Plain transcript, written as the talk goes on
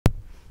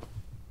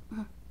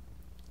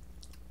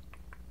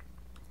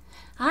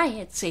Hi,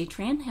 it's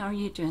Adrienne. How are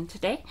you doing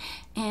today?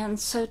 And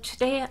so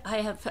today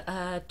I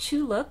have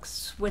 2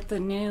 looks with the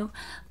new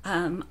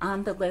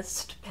On the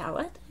List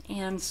palette.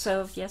 And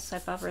so, yes,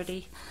 I've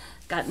already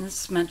gotten the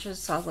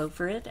smudges all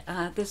over it.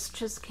 This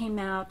just came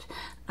out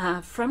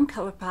from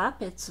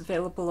Colourpop. It's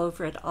available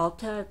over at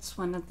Ulta. It's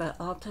one of the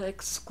Ulta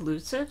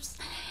exclusives.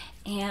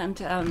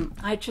 And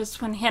I just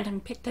went ahead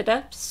and picked it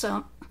up.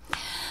 So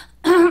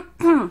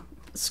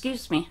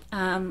excuse me,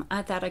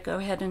 I thought I'd go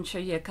ahead and show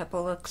you a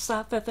couple looks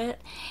off of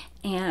it.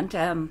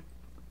 And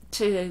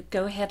to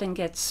go ahead and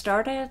get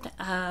started,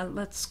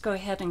 let's go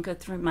ahead and go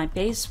through my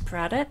base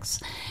products.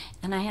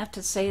 And I have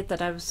to say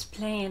that I was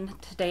playing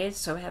today,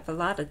 so I have a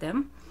lot of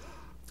them.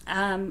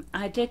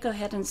 I did go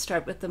ahead and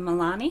start with the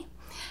Milani.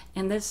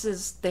 And this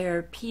is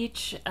their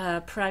Peach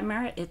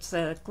primer. It's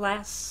a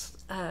glass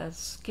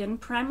skin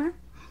primer.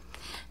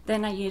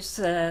 Then I use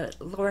the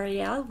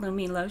L'Oreal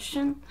Lumi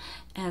lotion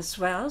as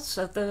well.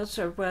 So those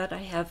are what I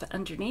have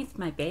underneath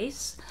my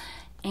base.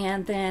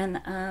 And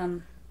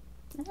then,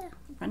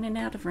 running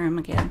out of room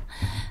again.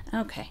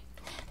 Okay.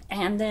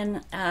 And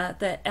then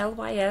the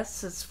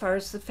LYS as far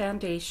as the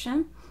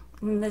foundation.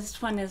 And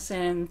this one is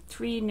in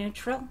 3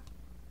 neutral.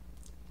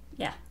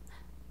 Yeah.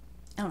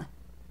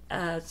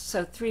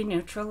 So 3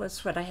 neutral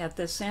is what I have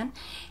this in.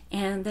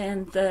 And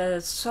then the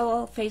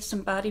Soul Face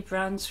and Body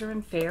Bronzer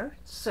in Fair.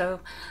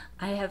 So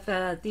I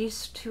have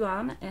these two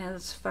on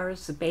as far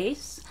as the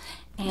base.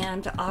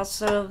 And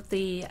also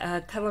the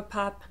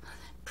Colourpop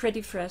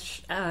Pretty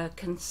Fresh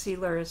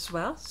concealer as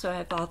well. So I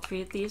have all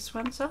 3 of these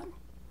ones on.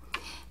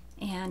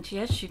 And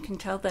yes, you can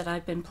tell that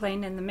I've been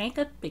playing in the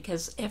makeup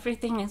because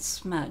everything is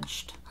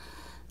smudged.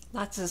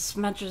 Lots of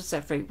smudges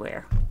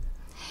everywhere.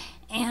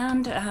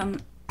 And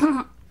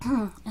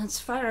as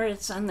far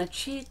as on the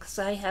cheeks,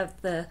 I have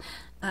the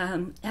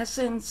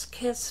Essence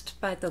Kissed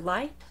by the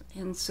Light.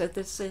 And so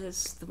this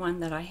is the one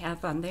that I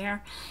have on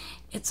there.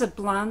 It's a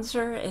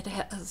bronzer. It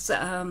has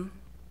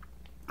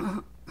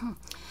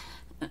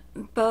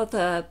both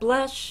a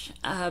blush,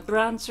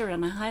 bronzer,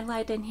 and a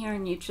highlight in here,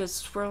 and you just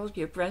swirl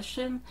your brush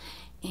in.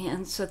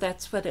 And so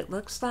that's what it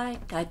looks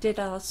like. I did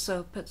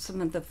also put some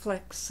of the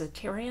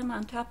Flexitarian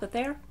on top of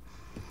there.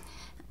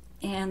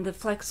 And the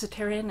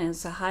Flexitarian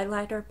is a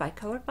highlighter by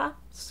Colourpop,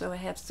 so I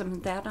have some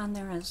of that on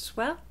there as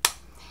well.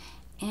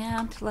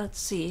 And let's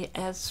see,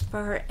 as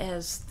far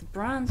as the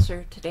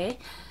bronzer today,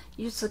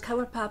 use the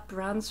Colourpop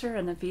bronzer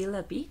in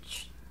Avila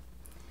Beach.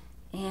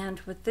 And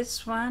with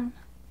this one,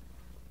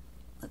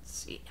 let's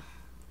see,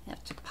 I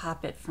have to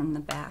pop it from the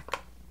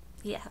back.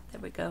 Yeah, there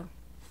we go.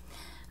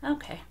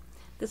 Okay,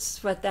 this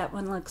is what that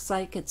one looks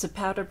like. It's a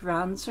powder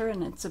bronzer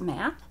and it's a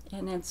matte,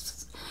 and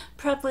it's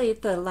probably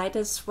the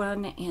lightest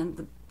one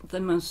and the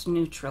most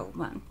neutral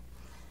one.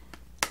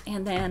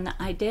 And then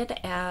I did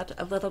add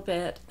a little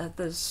bit of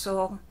the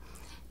Soul,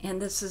 and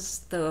this is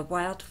the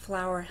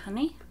Wildflower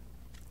Honey.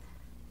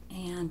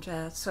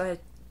 And so I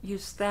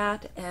used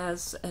that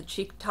as a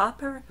cheek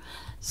topper.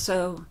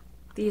 So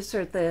these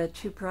are the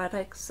 2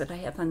 products that I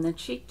have on the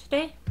cheek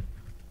today.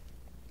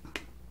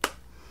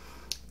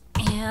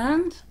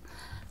 And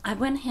I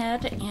went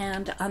ahead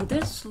and on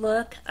this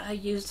look I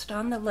used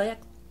on the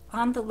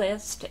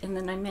list, and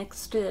then I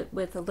mixed it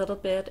with a little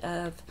bit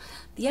of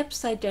the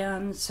Upside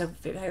Down So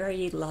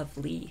Very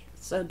Lovely.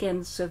 So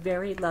again, So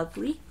Very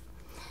Lovely.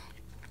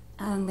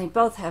 And they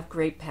both have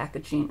great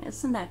packaging.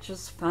 Isn't that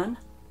just fun?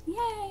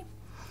 Yay!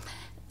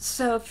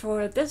 So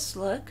for this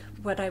look,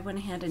 what I went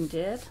ahead and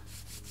did,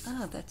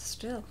 oh, that's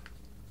still,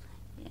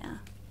 yeah,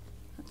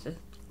 I have to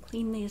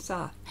clean these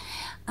off.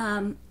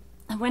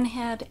 I went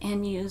ahead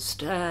and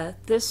used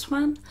this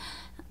one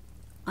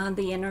on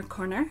the inner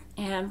corner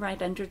and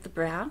right under the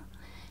brow.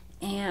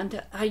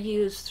 And I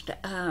used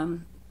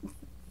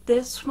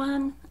this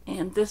one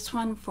and this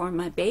one for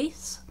my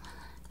base.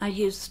 I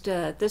used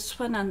this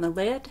one on the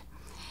lid.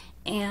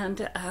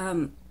 And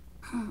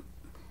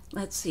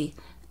let's see,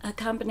 a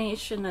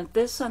combination of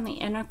this on the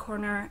inner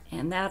corner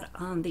and that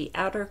on the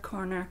outer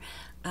corner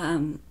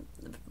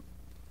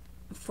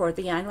for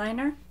the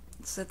eyeliner.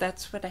 So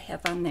that's what I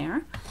have on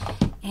there.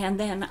 And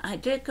then I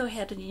did go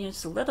ahead and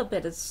use a little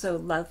bit of So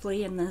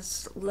Lovely in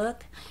this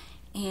look.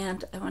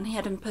 And I went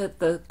ahead and put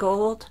the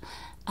gold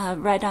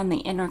right on the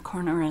inner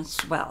corner as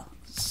well.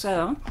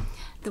 So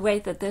the way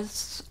that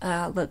this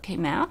look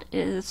came out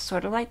is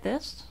sort of like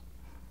this.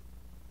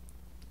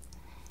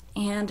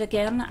 And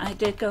again, I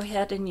did go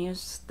ahead and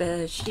use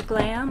the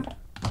SHEGLAM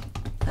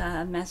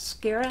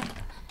mascara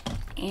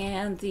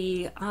and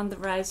the On the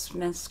Rise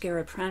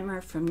mascara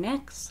primer from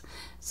NYX.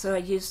 So I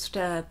used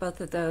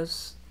both of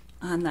those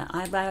on the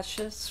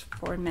eyelashes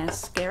for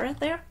mascara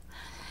there.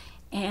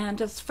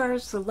 And as far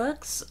as the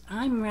looks,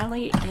 I'm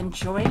really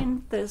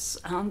enjoying this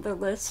On the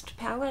List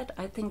palette.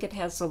 I think it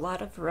has a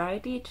lot of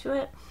variety to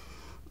it,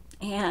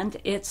 and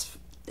it's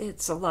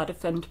a lot of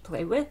fun to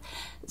play with.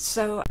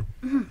 So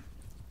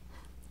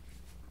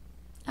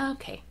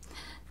okay,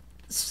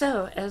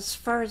 so as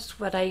far as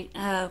what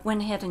I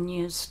went ahead and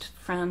used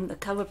from the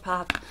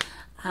Colourpop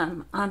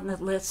On the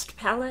List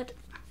palette,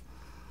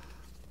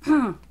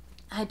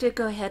 I I did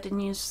go ahead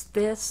and use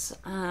this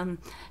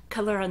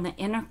color on the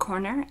inner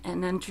corner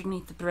and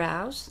underneath the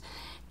brows.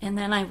 And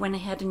then I went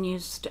ahead and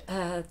used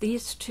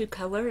these two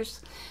colors.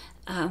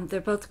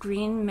 They're both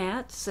green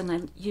mattes, and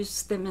I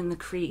used them in the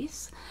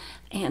crease.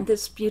 And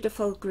this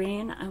beautiful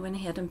green I went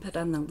ahead and put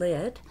on the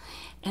lid.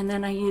 And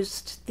then I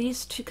used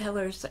these two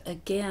colors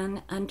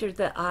again under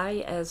the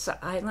eye as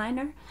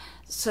eyeliner.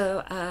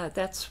 So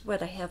that's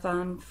what I have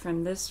on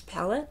from this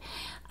palette.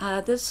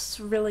 This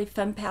really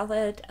fun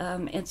palette.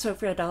 It's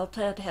over at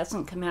Ulta. It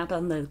hasn't come out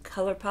on the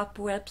Colourpop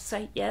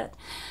website yet.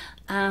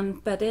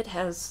 But it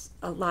has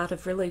a lot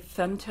of really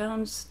fun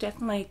tones.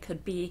 Definitely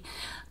could be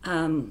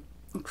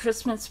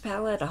Christmas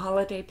palette, a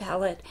holiday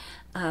palette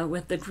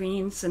with the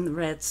greens and the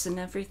reds and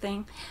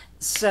everything.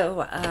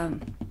 So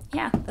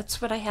yeah, that's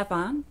what I have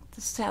on.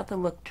 This is how the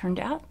look turned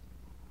out.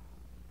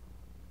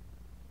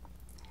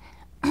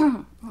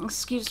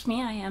 Excuse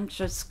me, I am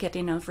just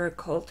getting over a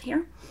cold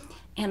here.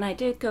 And I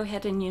did go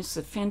ahead and use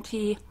the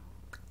Fenty,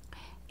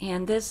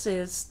 and this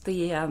is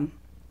the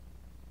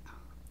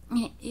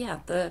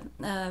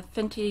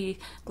Fenty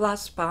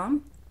Gloss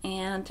Bomb,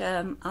 and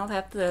I'll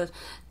have the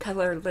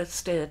color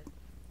listed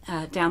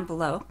down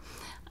below.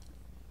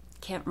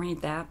 Can't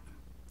read that.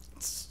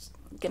 It's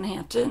gonna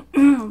have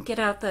to get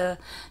out the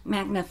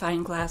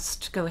magnifying glass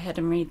to go ahead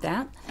and read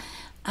that.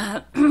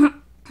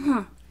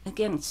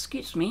 Again,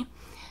 excuse me.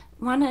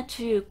 Wanted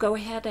to go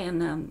ahead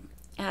and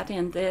add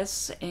in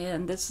this,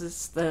 and this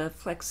is the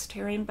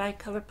Flexitarian by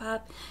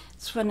Colourpop.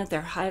 It's one of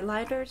their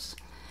highlighters.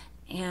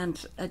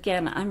 And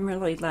again, I'm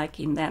really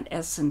liking that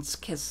Essence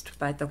Kissed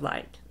by the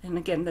Light. And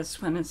again,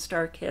 this one is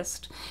Dark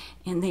Kissed,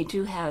 and they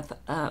do have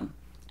a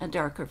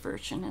darker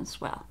version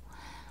as well.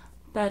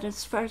 But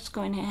as far as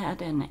going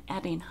ahead and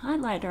adding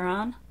highlighter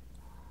on,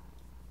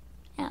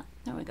 yeah,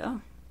 there we go.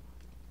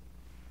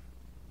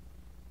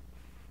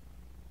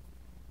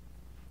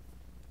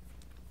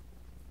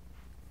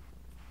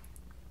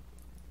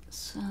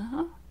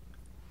 So,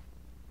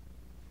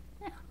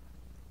 yeah.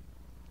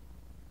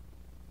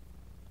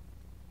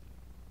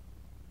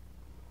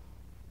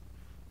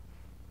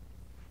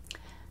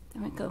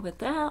 There we go with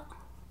that.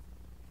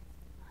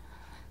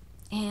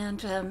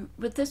 And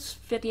with this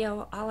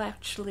video, I'll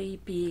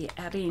actually be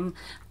adding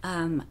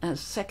a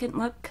second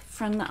look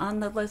from the On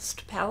the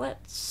List palette.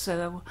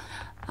 So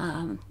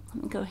let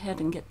me go ahead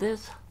and get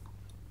this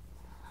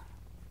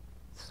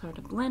sort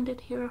of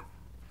blended here.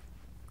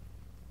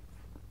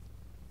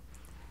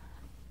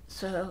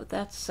 So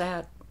that's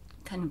that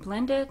kind of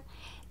blended.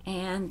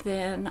 And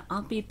then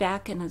I'll be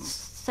back in a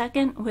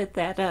second with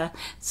that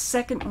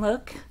second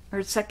look,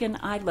 or second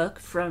eye look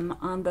from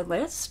On the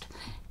List.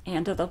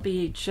 And it'll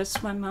be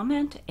just one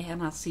moment,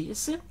 and I'll see you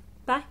soon.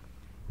 Bye.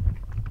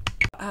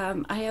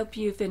 I hope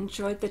you've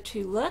enjoyed the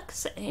two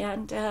looks,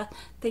 and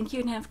thank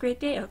you, and have a great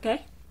day,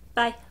 okay?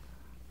 Bye.